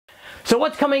So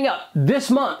what's coming up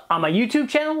this month on my YouTube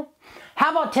channel?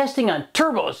 How about testing on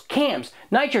turbos, cams,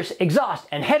 nitrous, exhaust,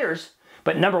 and headers?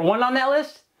 But number one on that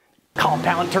list,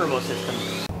 compound turbo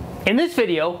system. In this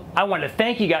video, I want to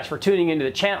thank you guys for tuning into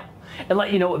the channel and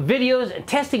let you know what videos and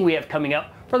testing we have coming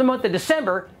up for the month of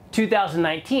December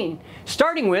 2019,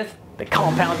 starting with the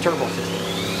compound turbo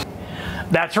system.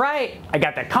 That's right, I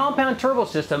got the compound turbo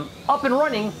system up and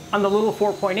running on the little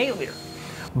 4.8 liter.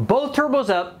 Both turbos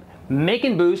up,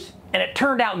 making boost, and it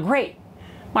turned out great.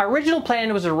 My original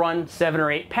plan was to run 7 or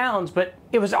 8 pounds, but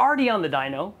it was already on the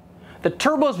dyno, the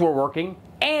turbos were working,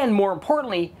 and more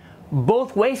importantly,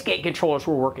 both wastegate controllers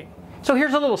were working. So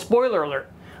here's a little spoiler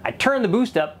alert. I turned the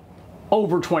boost up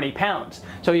over 20 pounds.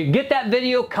 So you get that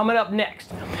video coming up next.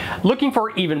 Looking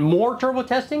for even more turbo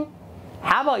testing?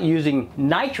 How about using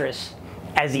nitrous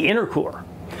as the intercooler?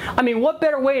 I mean, what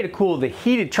better way to cool the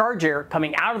heated charge air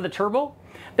coming out of the turbo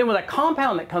than with a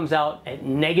compound that comes out at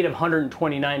negative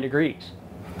 129 degrees?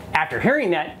 After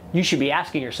hearing that, you should be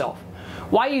asking yourself,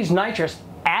 why use nitrous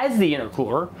as the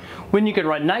intercooler when you can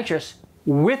run nitrous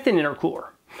with an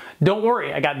intercooler? Don't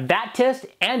worry, I got that test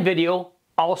and video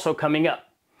also coming up.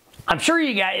 I'm sure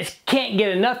you guys can't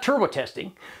get enough turbo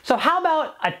testing, so how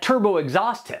about a turbo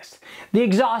exhaust test? The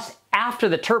exhaust after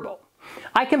the turbo.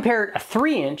 I compared a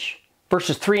 3-inch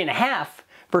versus 3.5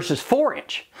 versus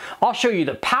 4-inch. I'll show you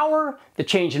the power, the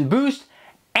change in boost,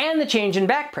 and the change in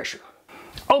back pressure.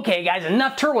 Okay guys,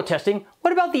 enough turbo testing.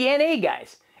 What about the NA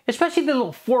guys? Especially the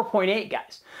little 4.8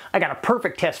 guys. I got a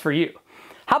perfect test for you.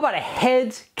 How about a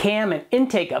heads, cam, and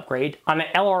intake upgrade on an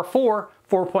LR4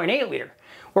 4.8 liter,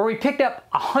 where we picked up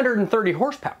 130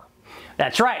 horsepower?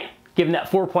 That's right, giving that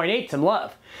 4.8 some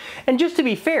love. And just to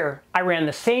be fair, I ran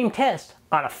the same test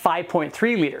on a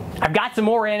 5.3 liter. I've got some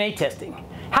more NA testing.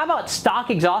 How about stock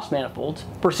exhaust manifolds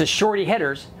versus shorty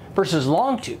headers versus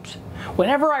long tubes?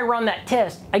 Whenever I run that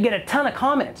test, I get a ton of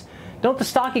comments. Don't the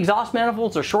stock exhaust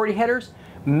manifolds or shorty headers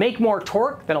make more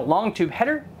torque than a long tube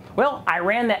header? Well, I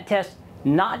ran that test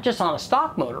not just on a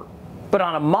stock motor, but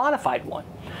on a modified one.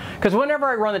 Because whenever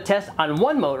I run the test on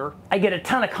one motor, I get a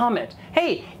ton of comments.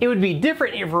 Hey, it would be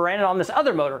different if we ran it on this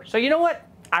other motor. So you know what?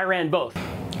 I ran both.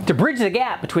 To bridge the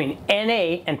gap between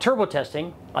NA and turbo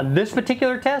testing, on this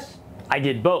particular test, I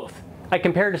did both. I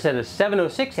compared a set of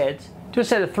 706 heads to a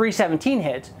set of 317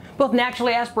 heads, both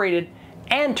naturally aspirated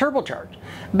and turbocharged.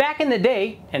 Back in the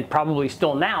day, and probably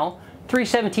still now,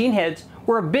 317 heads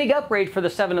were a big upgrade for the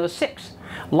 706.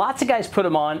 Lots of guys put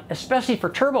them on, especially for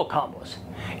turbo combos.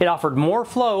 It offered more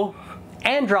flow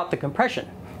and dropped the compression.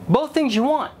 Both things you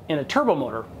want in a turbo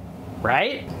motor,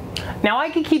 right? Now I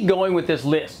can keep going with this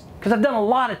list because I've done a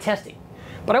lot of testing,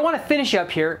 but I want to finish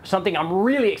up here something I'm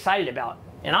really excited about,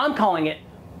 and I'm calling it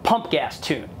pump gas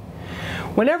tune.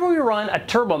 Whenever we run a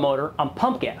turbo motor on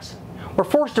pump gas, we're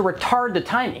forced to retard the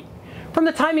timing from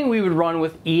the timing we would run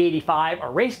with E85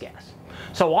 or race gas.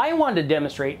 So I wanted to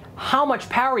demonstrate how much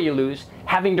power you lose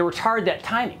having to retard that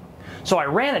timing. So I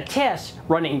ran a test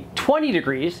running 20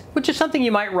 degrees, which is something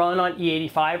you might run on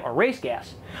E85 or race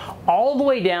gas, all the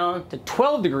way down to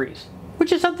 12 degrees,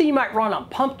 which is something you might run on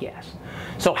pump gas.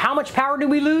 So how much power do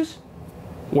we lose?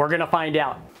 We're gonna find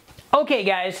out. Okay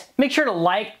guys, make sure to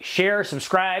like, share,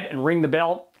 subscribe, and ring the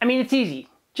bell. I mean, it's easy,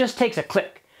 just takes a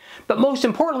click. But most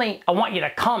importantly, I want you to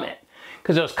comment,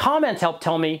 because those comments help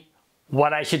tell me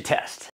what I should test.